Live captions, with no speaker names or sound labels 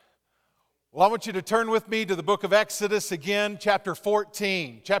Well, I want you to turn with me to the book of Exodus again, chapter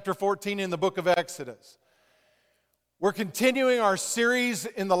 14. Chapter 14 in the book of Exodus. We're continuing our series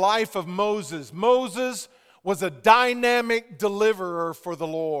in the life of Moses. Moses was a dynamic deliverer for the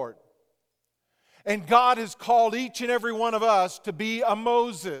Lord. And God has called each and every one of us to be a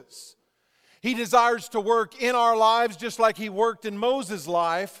Moses. He desires to work in our lives just like He worked in Moses'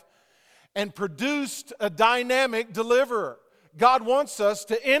 life and produced a dynamic deliverer. God wants us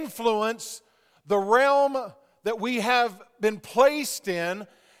to influence the realm that we have been placed in,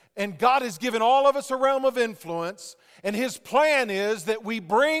 and God has given all of us a realm of influence, and His plan is that we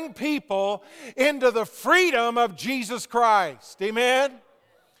bring people into the freedom of Jesus Christ. Amen?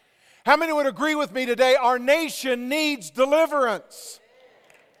 How many would agree with me today? Our nation needs deliverance.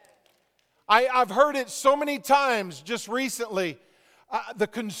 I've heard it so many times just recently, the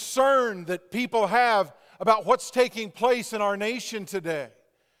concern that people have about what's taking place in our nation today.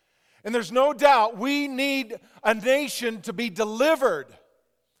 And there's no doubt we need a nation to be delivered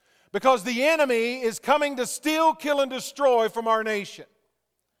because the enemy is coming to steal, kill, and destroy from our nation.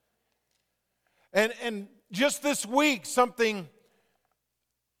 And just this week, something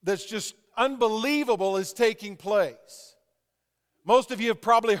that's just unbelievable is taking place. Most of you have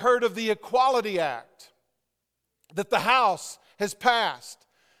probably heard of the Equality Act that the House has passed.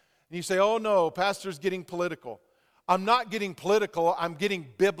 And you say, oh no, Pastor's getting political. I'm not getting political, I'm getting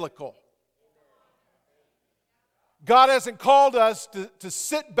biblical. God hasn't called us to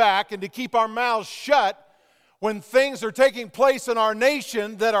sit back and to keep our mouths shut when things are taking place in our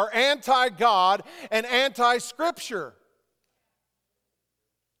nation that are anti-God and anti-Scripture.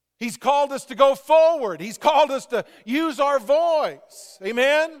 He's called us to go forward. He's called us to use our voice.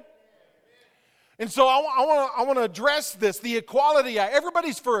 Amen? And so I want to address this, the Equality Act.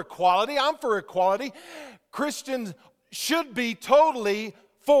 Everybody's for equality. I'm for equality. Christians should be totally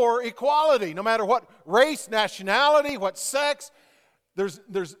for equality, no matter what race, nationality, what sex.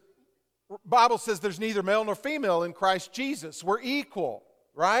 Bible says there's neither male nor female in Christ Jesus. We're equal,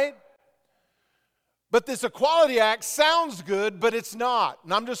 right? But this Equality Act sounds good, but it's not.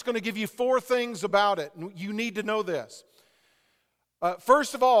 And I'm just going to give you 4 things about it. And you need to know this.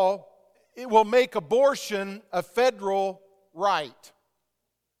 First of all, it will make abortion a federal right.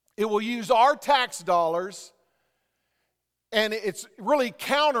 It will use our tax dollars, and it's really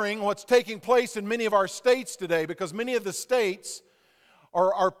countering what's taking place in many of our states today, because many of the states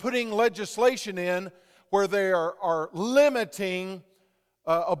are putting legislation in where they are limiting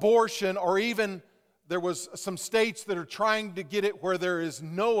abortion, or even there was some states that are trying to get it where there is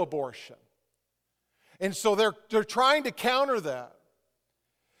no abortion. And so they're trying to counter that.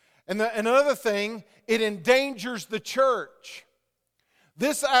 And another thing, it endangers the church.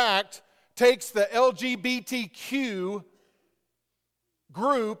 This act takes the LGBTQ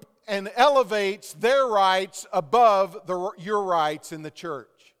group and elevates their rights above your rights in the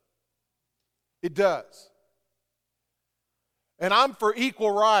church. It does. And I'm for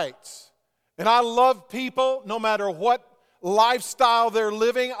equal rights. And I love people no matter what lifestyle they're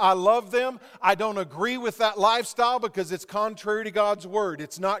living. I love them. I don't agree with that lifestyle because it's contrary to God's word.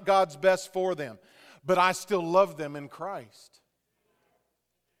 It's not God's best for them. But I still love them in Christ.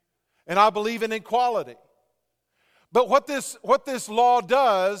 And I believe in equality. But what this law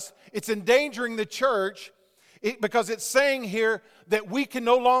does, it's endangering the church because it's saying here that we can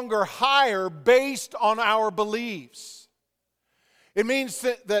no longer hire based on our beliefs. It means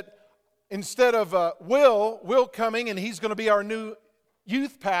that instead of Will coming, and he's going to be our new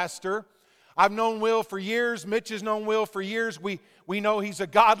youth pastor. I've known Will for years. Mitch has known Will for years. We know he's a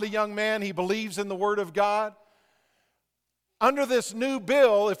godly young man. He believes in the Word of God. Under this new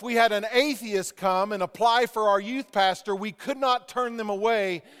bill, if we had an atheist come and apply for our youth pastor, we could not turn them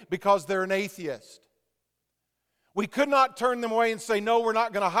away because they're an atheist. We could not turn them away and say, no, we're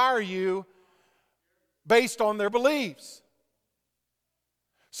not going to hire you based on their beliefs.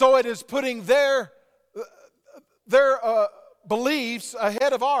 So it is putting their beliefs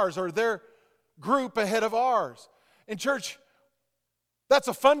ahead of ours, or their group ahead of ours. And church, that's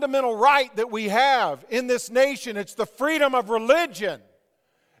a fundamental right that we have in this nation. It's the freedom of religion.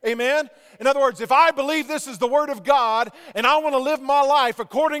 Amen? In other words, if I believe this is the Word of God and I want to live my life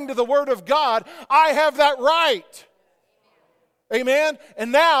according to the Word of God, I have that right. Amen?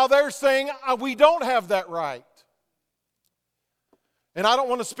 And now they're saying we don't have that right. And I don't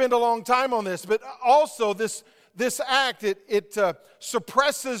want to spend a long time on this, but also this act, it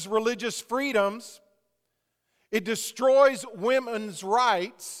suppresses religious freedoms. It destroys women's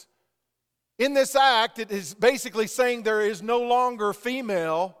rights. In this act, it is basically saying there is no longer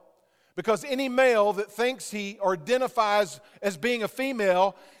female, because any male that thinks he or identifies as being a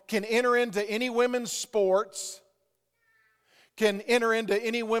female can enter into any women's sports, can enter into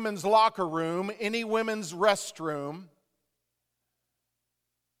any women's locker room, any women's restroom.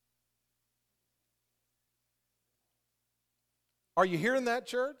 Are you hearing that,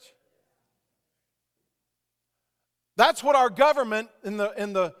 church? That's what our government in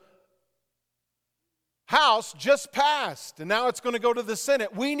the House just passed, and now it's going to go to the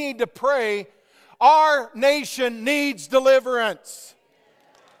Senate. We need to pray. Our nation needs deliverance.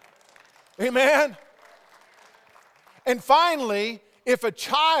 Amen? And finally, if a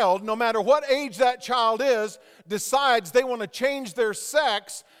child, no matter what age that child is, decides they want to change their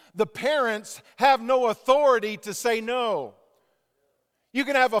sex, the parents have no authority to say no. You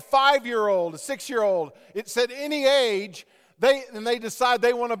can have a 5-year-old, a 6-year-old, it's at any age, they decide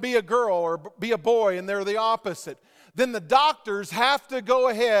they want to be a girl or be a boy, and they're the opposite. Then the doctors have to go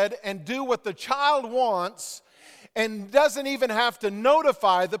ahead and do what the child wants and doesn't even have to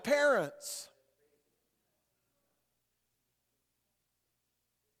notify the parents.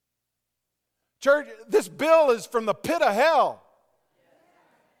 Church, this bill is from the pit of hell.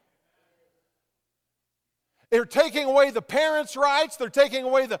 They're taking away the parents' rights. They're taking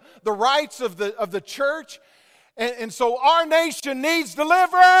away the rights of the church. And so our nation needs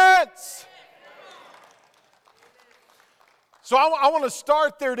deliverance. So I want to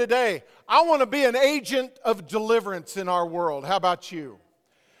start there today. I want to be an agent of deliverance in our world. How about you?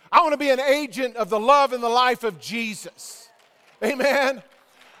 I want to be an agent of the love and the life of Jesus. Amen.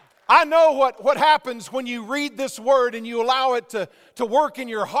 I know what happens when you read this word and you allow it to work in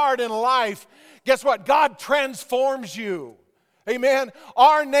your heart and life. Guess what? God transforms you. Amen.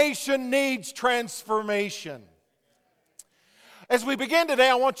 Our nation needs transformation. As we begin today,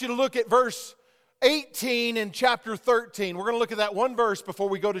 I want you to look at verse 18 in chapter 13. We're going to look at that one verse before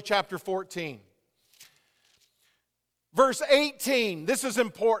we go to chapter 14. Verse 18, this is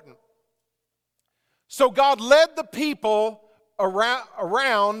important. So God led the people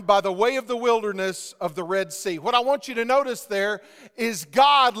around by the way of the wilderness of the Red Sea. What I want you to notice there is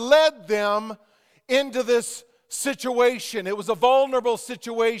God led them into this situation. It was a vulnerable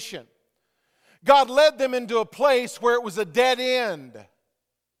situation. God led them into a place where it was a dead end.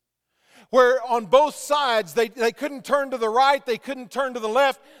 Where on both sides, they couldn't turn to the right, they couldn't turn to the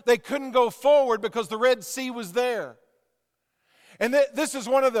left, they couldn't go forward because the Red Sea was there. And this is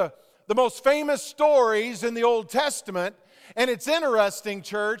one of the most famous stories in the Old Testament. And it's interesting,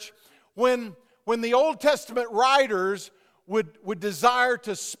 church, when the Old Testament writers would desire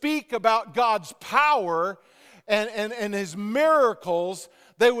to speak about God's power and His miracles,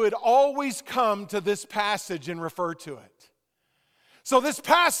 they would always come to this passage and refer to it. So this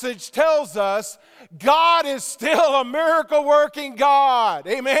passage tells us God is still a miracle-working God.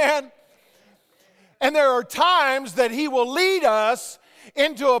 Amen? And there are times that He will lead us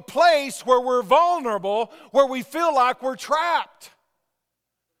into a place where we're vulnerable, where we feel like we're trapped.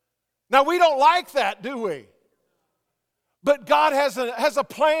 Now, we don't like that, do we? But God has a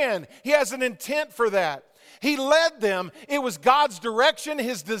plan. He has an intent for that. He led them. It was God's direction,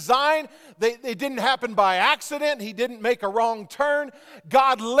 His design. It didn't happen by accident. He didn't make a wrong turn.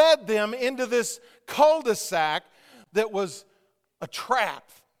 God led them into this cul-de-sac that was a trap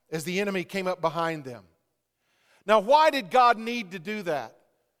as the enemy came up behind them. Now, why did God need to do that?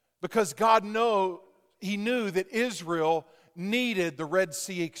 Because He knew that Israel needed the Red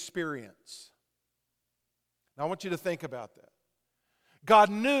Sea experience. Now, I want you to think about that.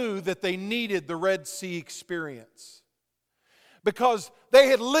 God knew that they needed the Red Sea experience because they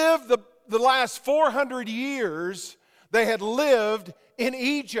had lived the last 400 years, they had lived in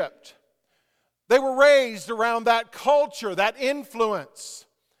Egypt. They were raised around that culture, that influence.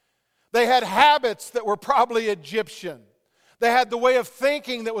 They had habits that were probably Egyptian. They had the way of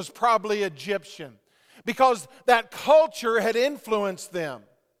thinking that was probably Egyptian because that culture had influenced them.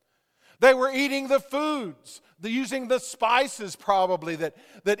 They were eating the foods, using the spices probably that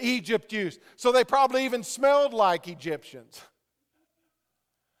Egypt used. So they probably even smelled like Egyptians.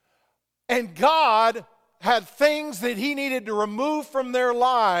 And God had things that He needed to remove from their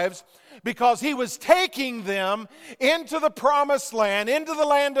lives because He was taking them into the promised land, into the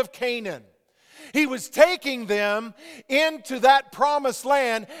land of Canaan. He was taking them into that promised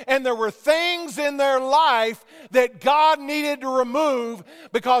land, and there were things in their life that God needed to remove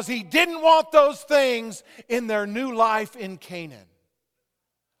because He didn't want those things in their new life in Canaan.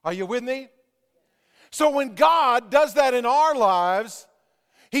 Are you with me? So when God does that in our lives,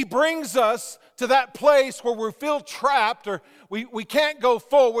 He brings us to that place where we feel trapped or we can't go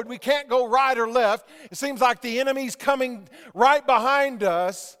forward, we can't go right or left. It seems like the enemy's coming right behind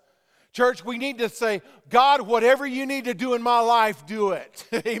us, Church, we need to say, God, whatever you need to do in my life, do it.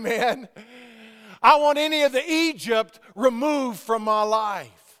 Amen. I want any of the Egypt removed from my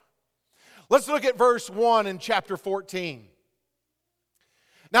life. Let's look at verse 1 in chapter 14.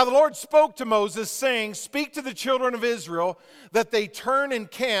 Now the Lord spoke to Moses, saying, speak to the children of Israel that they turn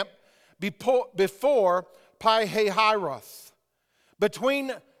and camp before Pi-hahiroth,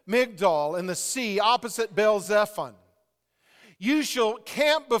 between Migdol and the sea, opposite Baal-zephon. You shall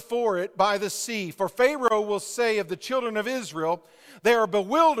camp before it by the sea, for Pharaoh will say of the children of Israel, they are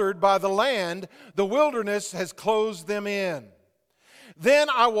bewildered by the land, the wilderness has closed them in. Then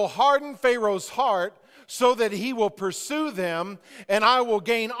I will harden Pharaoh's heart, so that he will pursue them, and I will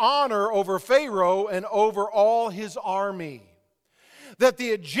gain honor over Pharaoh and over all his army, that the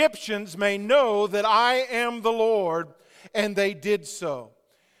Egyptians may know that I am the Lord. And they did so.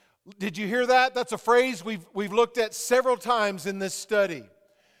 Did you hear that? That's a phrase we've looked at several times in this study.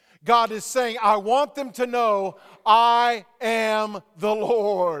 God is saying, I want them to know I am the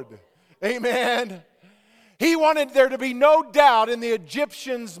Lord. Amen. He wanted there to be no doubt in the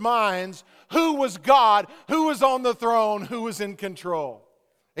Egyptians' minds who was God, who was on the throne, who was in control.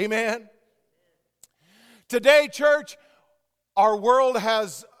 Amen. Today, church, our world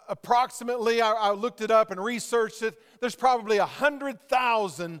has approximately, I looked it up and researched it, there's probably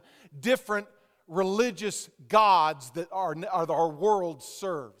 100,000 different religious gods that our world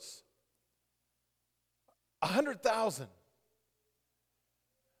serves. 100,000.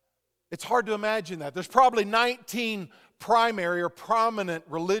 It's hard to imagine that. There's probably 19 primary or prominent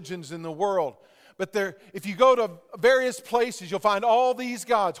religions in the world. But if you go to various places, you'll find all these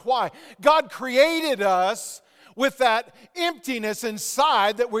gods. Why? God created us with that emptiness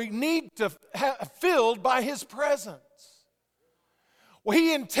inside that we need to have filled by His presence. Well,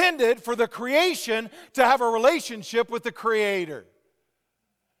 He intended for the creation to have a relationship with the Creator.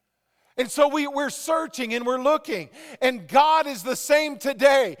 And so we're searching and we're looking. And God is the same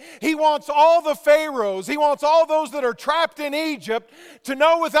today. He wants all the pharaohs, He wants all those that are trapped in Egypt to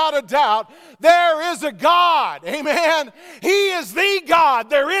know without a doubt there is a God. Amen. He is the God.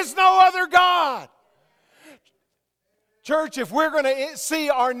 There is no other God. Church, if we're going to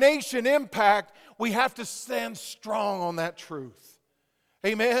see our nation impact, we have to stand strong on that truth.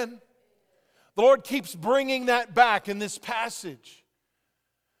 Amen. The Lord keeps bringing that back in this passage.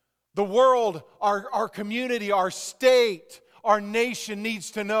 The world, our community, our state, our nation needs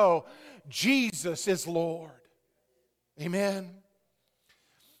to know Jesus is Lord. Amen.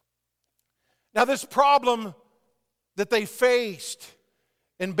 Now this problem that they faced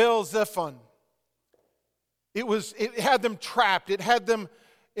in Baal-zephon, it had them trapped. It had them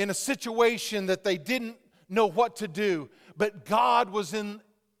in a situation that they didn't know what to do. But God was in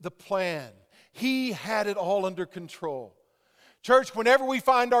the plan. He had it all under control. Church, whenever we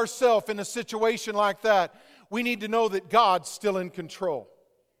find ourselves in a situation like that, we need to know that God's still in control.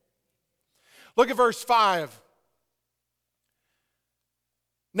 Look at verse 5.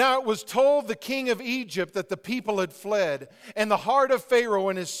 Now it was told the king of Egypt that the people had fled, and the heart of Pharaoh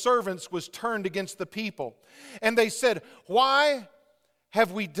and his servants was turned against the people. And they said, why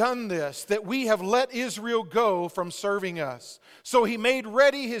have we done this, that we have let Israel go from serving us? So he made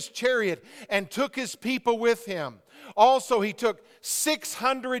ready his chariot and took his people with him. Also, he took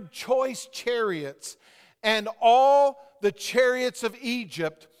 600 choice chariots and all the chariots of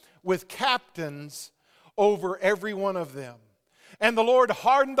Egypt with captains over every one of them. And the Lord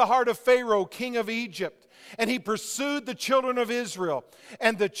hardened the heart of Pharaoh, king of Egypt, and he pursued the children of Israel.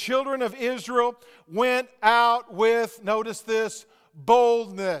 And the children of Israel went out with, notice this,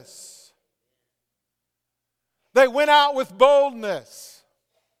 boldness. They went out with boldness.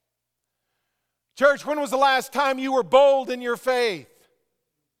 Church, when was the last time you were bold in your faith?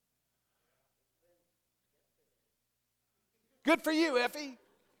 Good for you, Effie.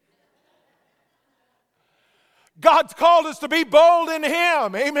 God's called us to be bold in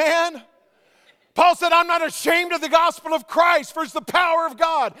Him. Amen. Paul said, I'm not ashamed of the gospel of Christ, for it's the power of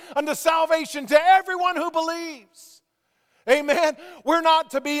God unto salvation to everyone who believes. Amen. We're not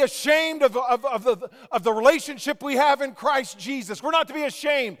to be ashamed of the relationship we have in Christ Jesus. We're not to be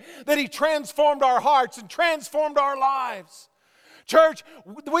ashamed that He transformed our hearts and transformed our lives. Church,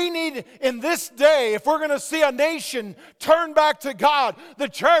 we need in this day, if we're going to see a nation turn back to God, the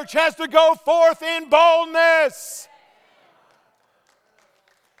church has to go forth in boldness.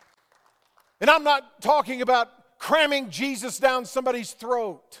 And I'm not talking about cramming Jesus down somebody's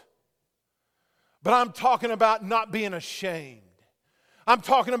throat. But I'm talking about not being ashamed. I'm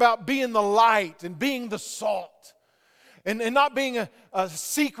talking about being the light and being the salt. And not being a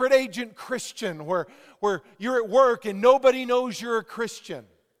secret agent Christian where you're at work and nobody knows you're a Christian.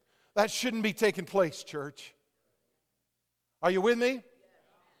 That shouldn't be taking place, church. Are you with me?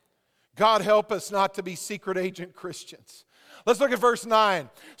 God help us not to be secret agent Christians. Let's look at verse 9.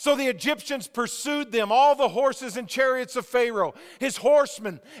 So the Egyptians pursued them, all the horses and chariots of Pharaoh, his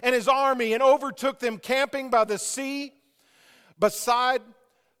horsemen and his army, and overtook them camping by the sea beside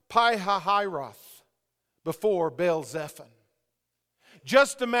Pi-hahiroth before Baal-zephon.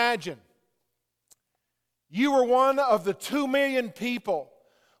 Just imagine, you were one of the 2 million people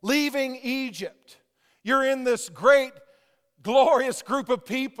leaving Egypt. You're in this great, glorious group of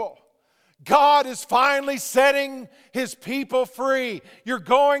people. God is finally setting His people free. You're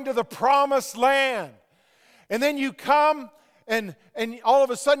going to the promised land. And then you come and all of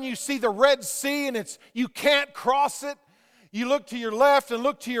a sudden you see the Red Sea and you can't cross it. You look to your left and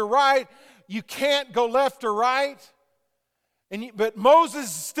look to your right. You can't go left or right. But Moses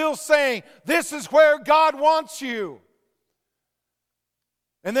is still saying, this is where God wants you.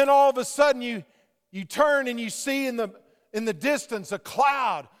 And then all of a sudden you turn and you see in the distance a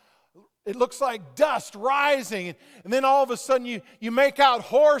cloud. It looks like dust rising. And then all of a sudden you make out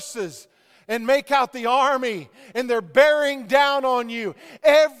horses and make out the army. And they're bearing down on you.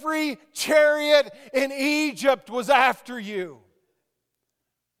 Every chariot in Egypt was after you.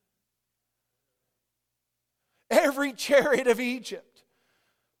 Every chariot of Egypt.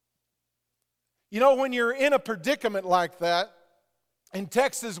 You know, when you're in a predicament like that, in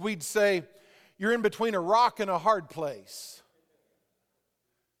Texas we'd say, you're in between a rock and a hard place.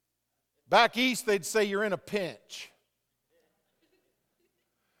 Back east they'd say you're in a pinch.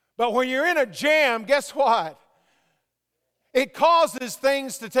 But when you're in a jam, guess what? It causes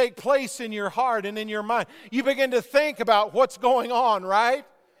things to take place in your heart and in your mind. You begin to think about what's going on, right?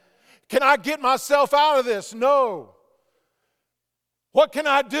 Can I get myself out of this? No. What can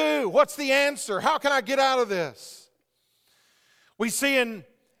I do? What's the answer? How can I get out of this? We see in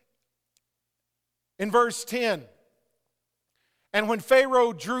verse 10, and when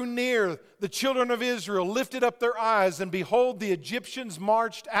Pharaoh drew near, the children of Israel lifted up their eyes, and behold, the Egyptians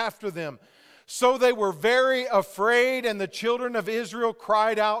marched after them. So they were very afraid, and the children of Israel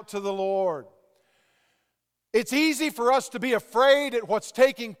cried out to the Lord. It's easy for us to be afraid at what's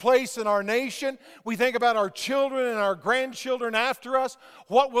taking place in our nation. We think about our children and our grandchildren after us.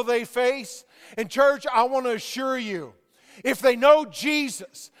 What will they face? And church, I want to assure you, if they know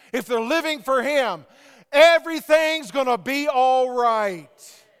Jesus, if they're living for Him, everything's going to be all right.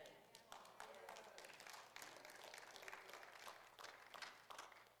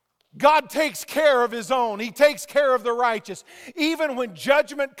 God takes care of His own. He takes care of the righteous. Even when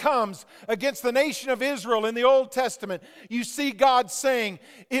judgment comes against the nation of Israel in the Old Testament, you see God saying,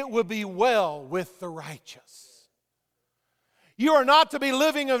 it will be well with the righteous. You are not to be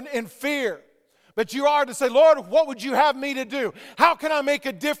living in fear, but you are to say, Lord, what would you have me to do? How can I make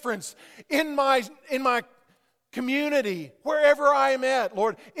a difference in my community, wherever I am at,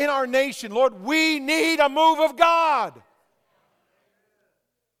 Lord, in our nation? Lord, we need a move of God.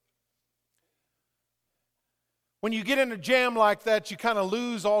 When you get in a jam like that, you kind of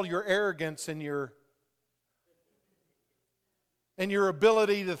lose all your arrogance and your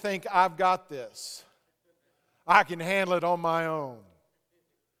ability to think, I've got this. I can handle it on my own.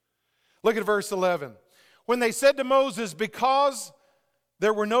 Look at verse 11. When they said to Moses, because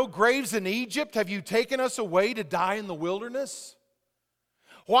there were no graves in Egypt, have you taken us away to die in the wilderness?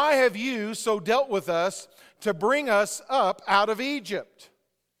 Why have you so dealt with us to bring us up out of Egypt?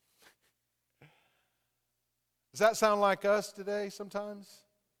 Does that sound like us today sometimes?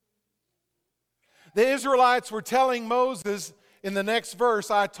 The Israelites were telling Moses in the next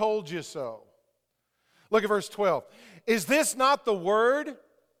verse, I told you so. Look at verse 12. Is this not the word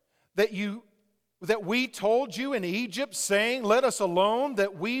that we told you in Egypt, saying, let us alone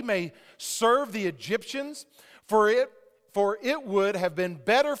that we may serve the Egyptians? For it would have been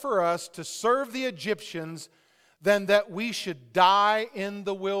better for us to serve the Egyptians than that we should die in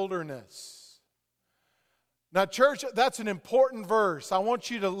the wilderness. Now, church, that's an important verse. I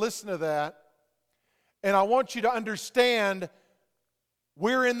want you to listen to that. And I want you to understand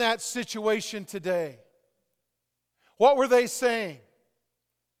we're in that situation today. What were they saying?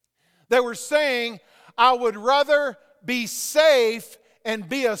 They were saying, I would rather be safe and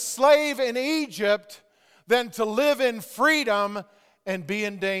be a slave in Egypt than to live in freedom and be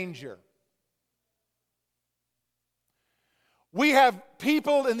in danger. We have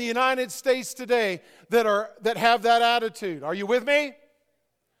people in the United States today that have that attitude. Are you with me?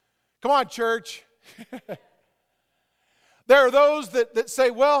 Come on, church. There are those that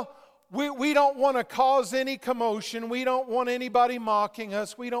say, well, we don't want to cause any commotion. We don't want anybody mocking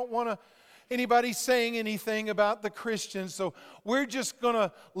us. We don't want to, anybody saying anything about the Christians. So we're just going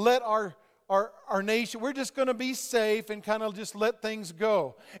to let our nation, we're just going to be safe and kind of just let things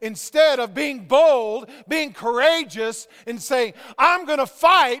go. Instead of being bold, being courageous, and saying, I'm going to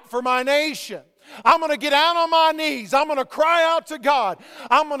fight for my nation. I'm going to get down on my knees. I'm going to cry out to God.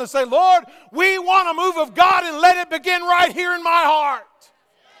 I'm going to say, Lord, we want a move of God, and let it begin right here in my heart.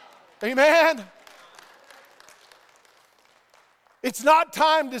 Amen. It's not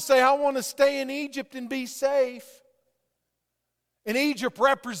time to say, I want to stay in Egypt and be safe. And Egypt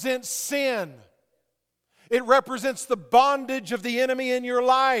represents sin. It represents the bondage of the enemy in your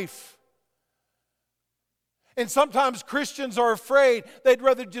life. And sometimes Christians are afraid. They'd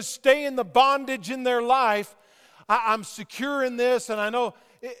rather just stay in the bondage in their life. I'm secure in this, and I know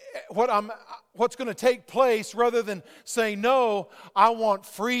what's going to take place, rather than say, no, I want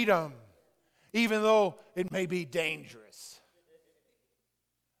freedom, even though it may be dangerous.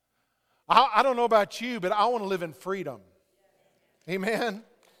 I don't know about you, but I want to live in freedom. Amen.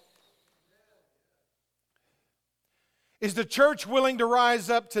 Is the church willing to rise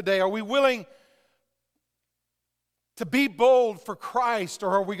up today? Are we willing to be bold for Christ,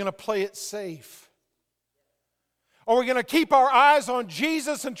 or are we going to play it safe? Are we going to keep our eyes on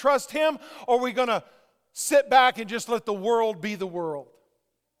Jesus and trust Him, or are we going to sit back and just let the world be the world?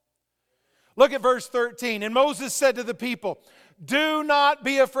 Look at verse 13. And Moses said to the people, do not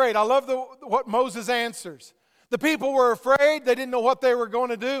be afraid. I love what Moses answers. The people were afraid. They didn't know what they were going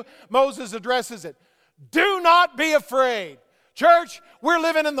to do. Moses addresses it. Do not be afraid. Church, we're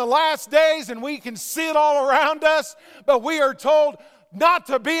living in the last days and we can see it all around us, but we are told not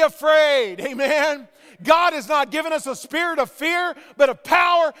to be afraid. Amen. God has not given us a spirit of fear, but of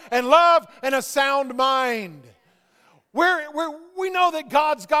power and love and a sound mind. We know that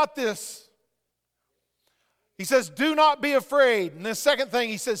God's got this. He says, do not be afraid. And the second thing,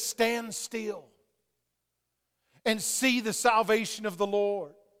 he says, stand still and see the salvation of the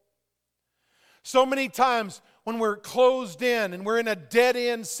Lord. So many times when we're closed in and we're in a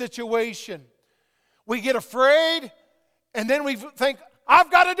dead-end situation, we get afraid and then we think, I've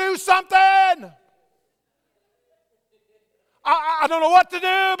got to do something. I don't know what to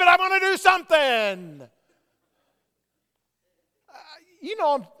do, but I'm going to do something. You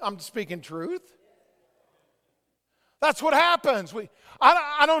know I'm speaking truth. That's what happens.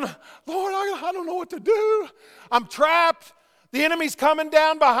 I don't know what to do. I'm trapped. The enemy's coming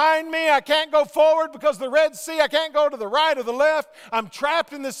down behind me. I can't go forward because of the Red Sea. I can't go to the right or the left. I'm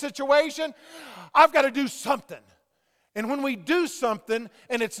trapped in this situation. I've got to do something. And when we do something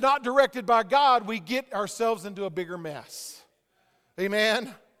and it's not directed by God, we get ourselves into a bigger mess.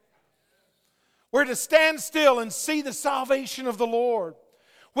 Amen? We're to stand still and see the salvation of the Lord,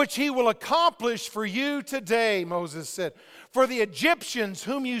 which He will accomplish for you today, Moses said. For the Egyptians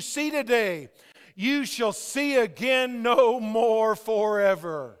whom you see today, you shall see again no more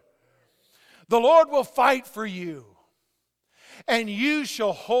forever. The Lord will fight for you, and you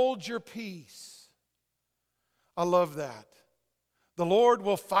shall hold your peace. I love that. The Lord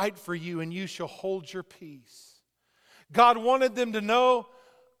will fight for you, and you shall hold your peace. God wanted them to know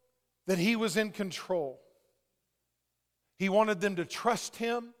that He was in control. He wanted them to trust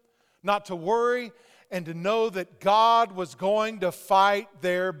Him, not to worry, and to know that God was going to fight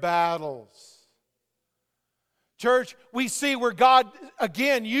their battles. Church, we see where God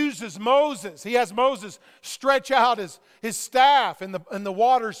again uses Moses. He has Moses stretch out his staff and the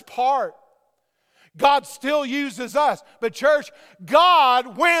waters part. God still uses us. But church,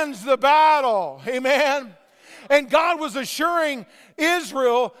 God wins the battle. Amen. And God was assuring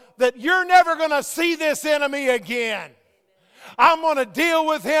Israel that you're never going to see this enemy again. I'm going to deal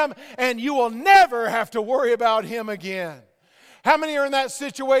with him, and you will never have to worry about him again. How many are in that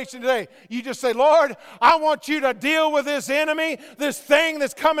situation today? You just say, Lord, I want you to deal with this enemy, this thing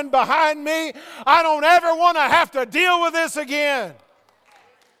that's coming behind me. I don't ever want to have to deal with this again.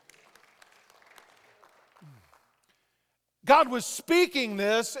 God was speaking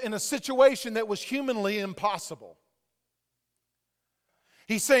this in a situation that was humanly impossible.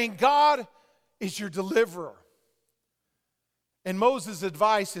 He's saying, God is your deliverer. And Moses'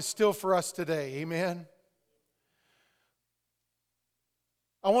 advice is still for us today. Amen.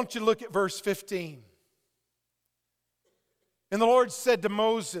 I want you to look at verse 15. And the Lord said to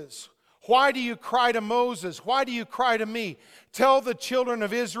Moses, why do you cry to Moses? Why do you cry to me? Tell the children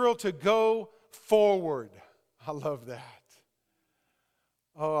of Israel to go forward. I love that.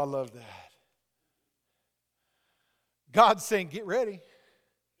 Oh, I love that. God's saying, get ready.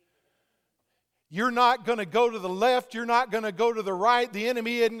 You're not going to go to the left. You're not going to go to the right. The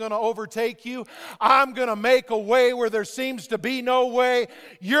enemy isn't going to overtake you. I'm going to make a way where there seems to be no way.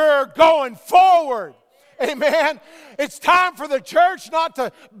 You're going forward. Amen. It's time for the church not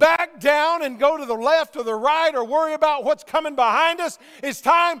to back down and go to the left or the right or worry about what's coming behind us. It's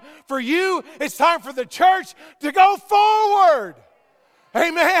time for you. It's time for the church to go forward.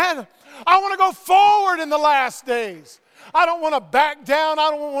 Amen. I want to go forward in the last days. I don't want to back down. I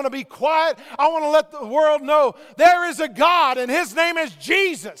don't want to be quiet. I want to let the world know there is a God, and His name is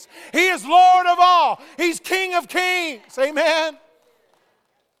Jesus. He is Lord of all. He's King of kings. Amen.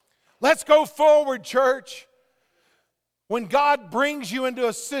 Let's go forward, church. When God brings you into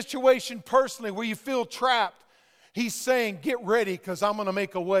a situation personally where you feel trapped, He's saying, get ready, because I'm going to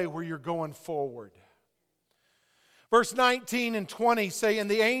make a way where you're going forward. Verse 19 and 20 say, and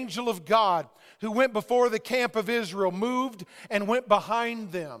the angel of God who went before the camp of Israel moved and went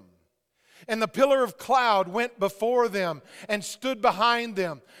behind them. And the pillar of cloud went before them and stood behind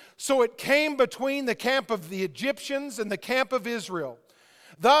them. So it came between the camp of the Egyptians and the camp of Israel.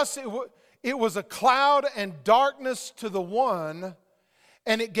 Thus it was a cloud and darkness to the one,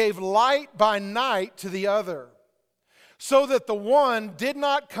 and it gave light by night to the other, so that the one did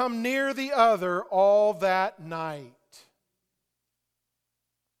not come near the other all that night.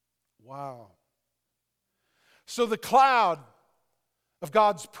 Wow. So the cloud of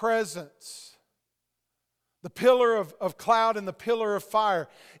God's presence, the pillar of cloud and the pillar of fire,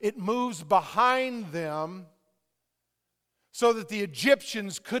 it moves behind them so that the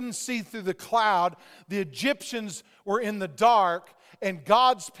Egyptians couldn't see through the cloud. The Egyptians were in the dark, and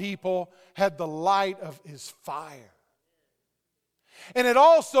God's people had the light of His fire. And it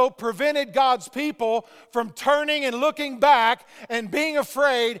also prevented God's people from turning and looking back and being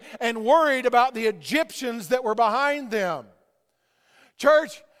afraid and worried about the Egyptians that were behind them.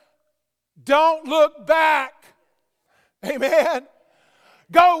 Church, don't look back. Amen.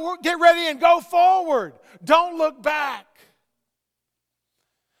 Go, get ready and go forward. Don't look back.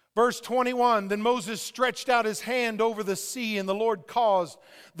 Verse 21, then Moses stretched out his hand over the sea, and the Lord caused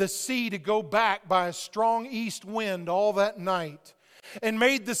the sea to go back by a strong east wind all that night, and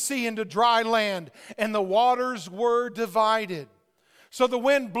made the sea into dry land, and the waters were divided. So the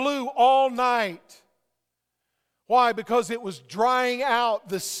wind blew all night. Why? Because it was drying out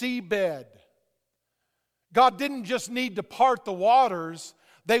the seabed. God didn't just need to part the waters.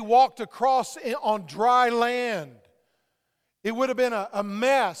 They walked across on dry land. It would have been a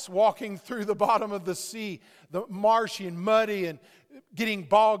mess walking through the bottom of the sea, the marshy and muddy and getting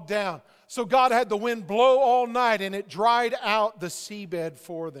bogged down. So God had the wind blow all night, and it dried out the seabed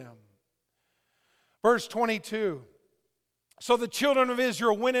for them. Verse 22. So the children of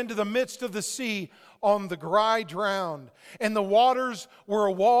Israel went into the midst of the sea on the dry ground, and the waters were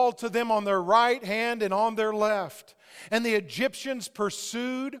a wall to them on their right hand and on their left. And the Egyptians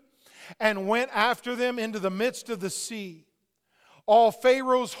pursued and went after them into the midst of the sea, all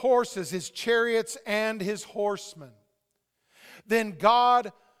Pharaoh's horses, his chariots, and his horsemen. Then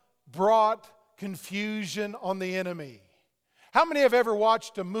God brought confusion on the enemy. How many have ever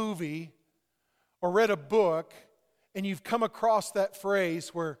watched a movie or read a book and you've come across that phrase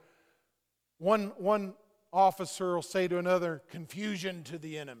where one officer will say to another, confusion to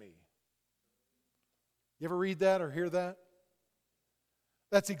the enemy? You ever read that or hear that?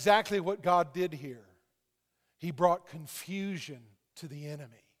 That's exactly what God did here. He brought confusion to the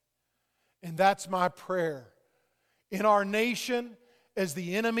enemy. And that's my prayer. In our nation, as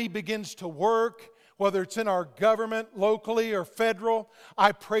the enemy begins to work, whether it's in our government, locally or federal,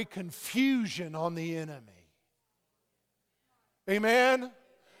 I pray confusion on the enemy. Amen?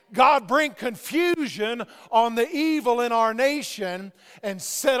 God, bring confusion on the evil in our nation and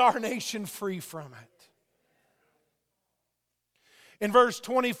set our nation free from it. In verse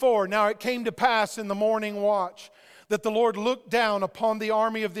 24, now it came to pass in the morning watch that the Lord looked down upon the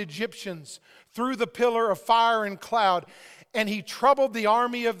army of the Egyptians through the pillar of fire and cloud, and He troubled the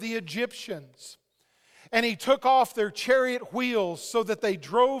army of the Egyptians. And He took off their chariot wheels so that they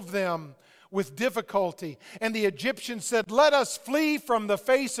drove them with difficulty. And the Egyptians said, let us flee from the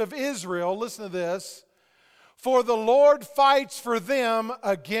face of Israel. Listen to this. For the Lord fights for them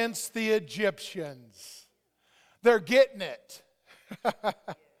against the Egyptians. They're getting it.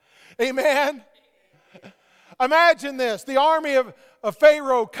 Amen. Imagine this. The army of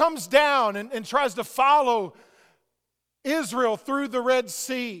Pharaoh comes down and tries to follow Israel through the Red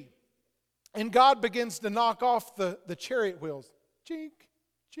Sea. And God begins to knock off the chariot wheels. Chink,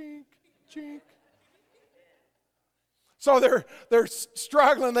 chink, chink. So they're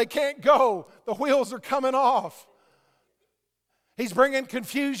struggling. They can't go. The wheels are coming off. He's bringing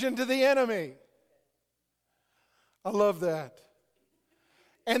confusion to the enemy. I love that.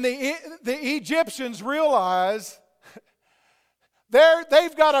 And the Egyptians realize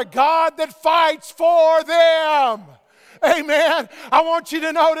they've got a God that fights for them. Amen. I want you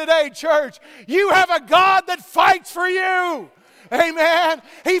to know today, church, you have a God that fights for you. Amen.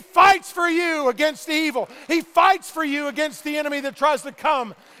 He fights for you against evil. He fights for you against the enemy that tries to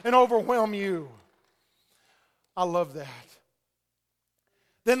come and overwhelm you. I love that.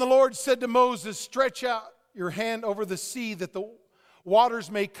 Then the Lord said to Moses, stretch out your hand over the sea that the waters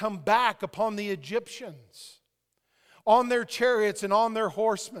may come back upon the Egyptians, on their chariots and on their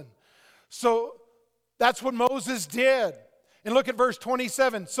horsemen. So that's what Moses did. And look at verse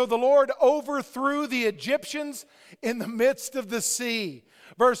 27. So the Lord overthrew the Egyptians in the midst of the sea.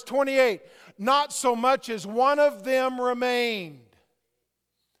 Verse 28. Not so much as one of them remained.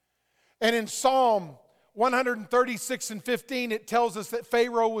 And in Psalm 136 and 15, it tells us that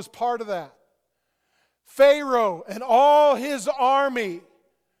Pharaoh was part of that. Pharaoh and all his army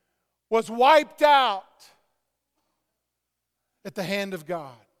was wiped out at the hand of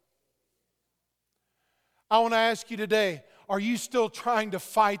God. I want to ask you today, are you still trying to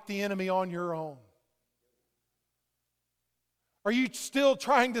fight the enemy on your own? Are you still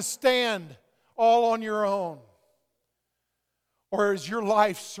trying to stand all on your own? Or is your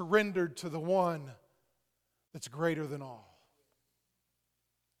life surrendered to the one that's greater than all?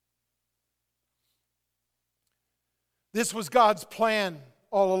 This was God's plan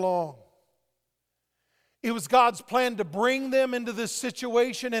all along. It was God's plan to bring them into this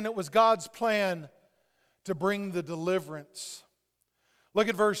situation, and it was God's plan to bring the deliverance. Look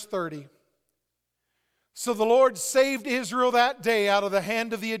at verse 30. So the Lord saved Israel that day out of the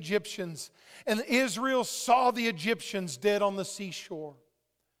hand of the Egyptians, and Israel saw the Egyptians dead on the seashore.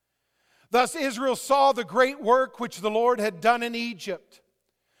 Thus Israel saw the great work which the Lord had done in Egypt.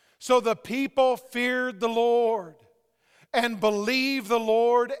 So the people feared the Lord and believed the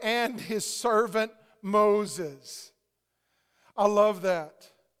Lord and His servant Moses. I love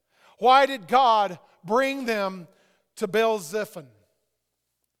that. Why did God bring them to Baal-zephon?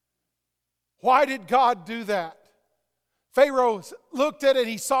 Why did God do that? Pharaoh looked at it,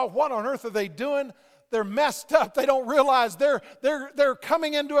 he saw, what on earth are they doing? They're messed up. They don't realize they're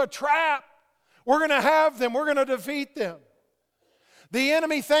coming into a trap. We're going to have them. We're going to defeat them. The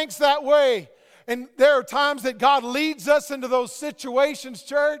enemy thinks that way. And there are times that God leads us into those situations,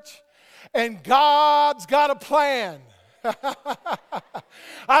 church, and God's got a plan.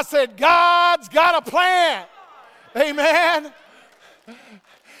 I said, God's got a plan. Amen.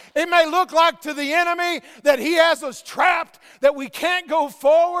 It may look like to the enemy that he has us trapped, that we can't go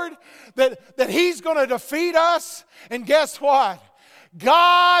forward, that he's going to defeat us. And guess what?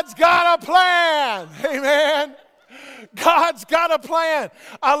 God's got a plan. Amen. God's got a plan.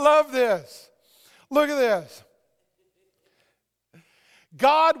 I love this. Look at this.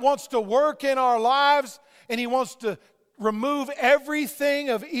 God wants to work in our lives, and He wants to remove everything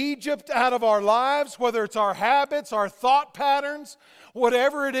of Egypt out of our lives, whether it's our habits, our thought patterns,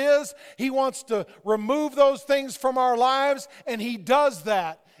 whatever it is. He wants to remove those things from our lives, and He does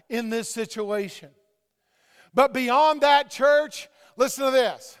that in this situation. But beyond that, church, listen to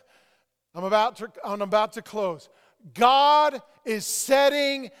this. I'm about to close. God is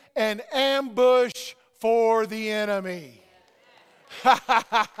setting an ambush for the enemy.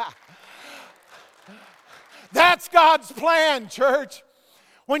 That's God's plan, church.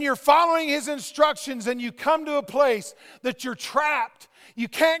 When you're following His instructions and you come to a place that you're trapped, you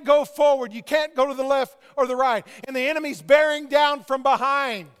can't go forward, you can't go to the left or the right, and the enemy's bearing down from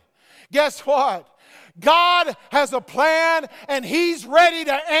behind, guess what? God has a plan, and He's ready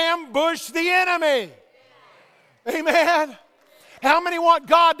to ambush the enemy. Amen. How many want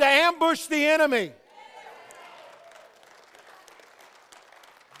God to ambush the enemy?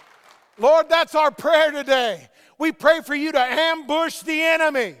 Lord, that's our prayer today. We pray for you to ambush the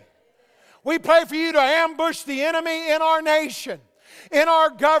enemy. We pray for you to ambush the enemy in our nation, in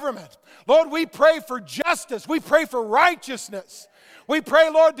our government. Lord, we pray for justice. We pray for righteousness. We pray,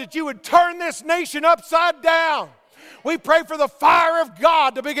 Lord, that you would turn this nation upside down. We pray for the fire of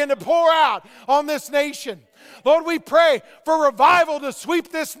God to begin to pour out on this nation. Lord, we pray for revival to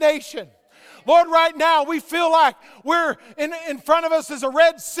sweep this nation. Lord, right now we feel like we're in front of us is a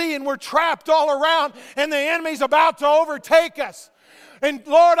Red Sea, and we're trapped all around, and the enemy's about to overtake us. And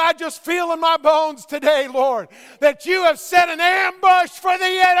Lord, I just feel in my bones today, Lord, that you have set an ambush for the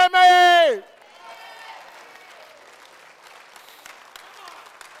enemy.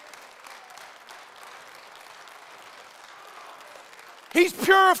 He's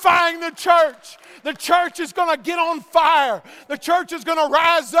purifying the church. The church is going to get on fire. The church is going to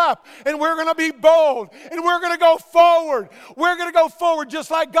rise up, and we're going to be bold, and we're going to go forward. We're going to go forward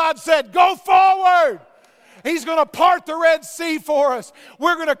just like God said, go forward. He's going to part the Red Sea for us.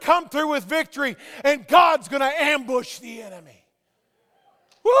 We're going to come through with victory, and God's going to ambush the enemy.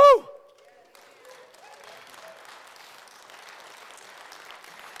 Woo!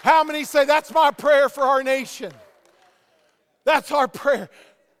 How many say, that's my prayer for our nation? That's our prayer.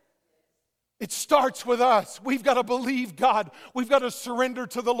 It starts with us. We've got to believe God. We've got to surrender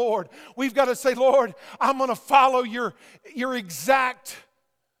to the Lord. We've got to say, Lord, I'm going to follow your exact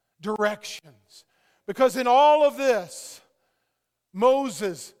directions. Because in all of this,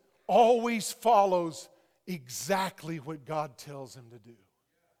 Moses always follows exactly what God tells him to do.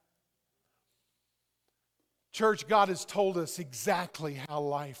 Church, God has told us exactly how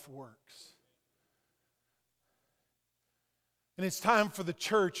life works. And it's time for the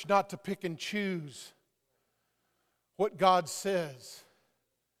church not to pick and choose what God says.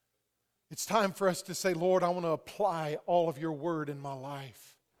 It's time for us to say, Lord, I want to apply all of your word in my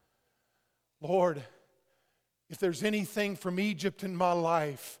life. Lord, if there's anything from Egypt in my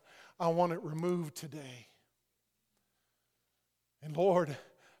life, I want it removed today. And Lord,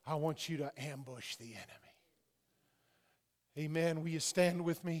 I want you to ambush the enemy. Amen. Will you stand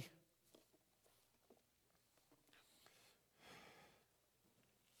with me?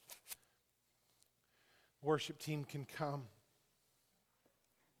 Worship team can come.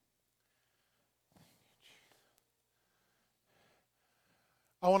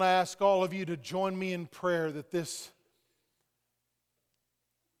 I want to ask all of you to join me in prayer that this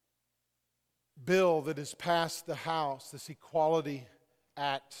bill that has passed the House, this Equality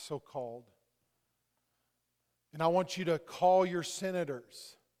Act so-called, and I want you to call your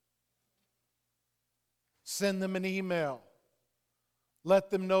senators, send them an email,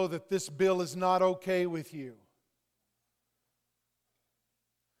 let them know that this bill is not okay with you.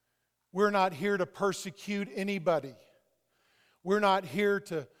 We're not here to persecute anybody. We're not here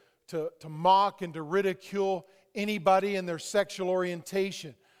to mock and to ridicule anybody and their sexual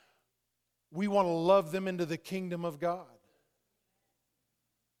orientation. We want to love them into the kingdom of God.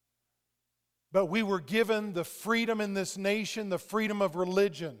 But we were given the freedom in this nation, the freedom of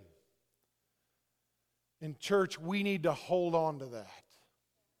religion. In church, we need to hold on to that.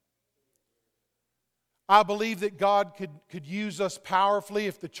 I believe that God could use us powerfully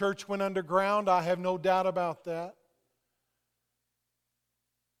if the church went underground. I have no doubt about that.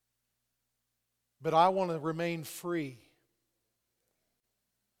 But I want to remain free.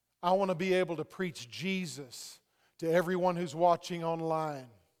 I want to be able to preach Jesus to everyone who's watching online.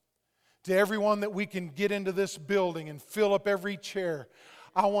 To everyone that we can get into this building and fill up every chair.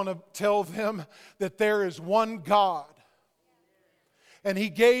 I want to tell them that there is one God. And He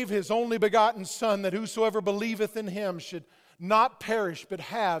gave His only begotten Son, that whosoever believeth in Him should not perish but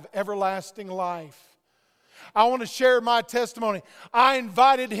have everlasting life. I want to share my testimony. I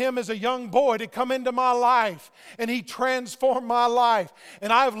invited him as a young boy to come into my life, and he transformed my life.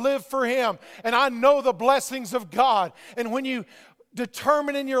 And I've lived for him, and I know the blessings of God. And when you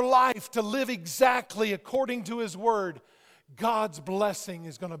determine in your life to live exactly according to His Word, God's blessing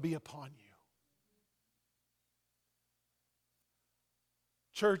is going to be upon you.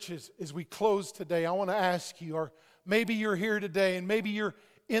 Church, as we close today, I want to ask you, or maybe you're here today and maybe you're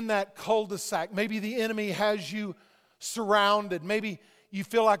in that cul-de-sac. Maybe the enemy has you surrounded. Maybe you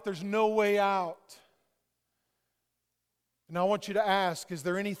feel like there's no way out. And I want you to ask, is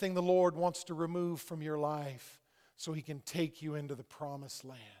there anything the Lord wants to remove from your life so He can take you into the promised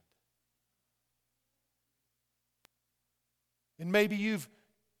land? And maybe you've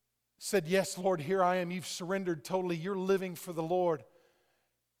said, yes, Lord, here I am. You've surrendered totally. You're living for the Lord.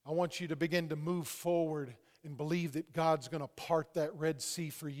 I want you to begin to move forward and believe that God's going to part that Red Sea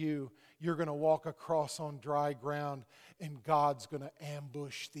for you. You're going to walk across on dry ground, and God's going to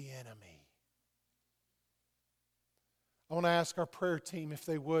ambush the enemy. I want to ask our prayer team, if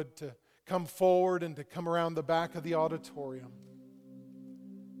they would, to come forward and to come around the back of the auditorium.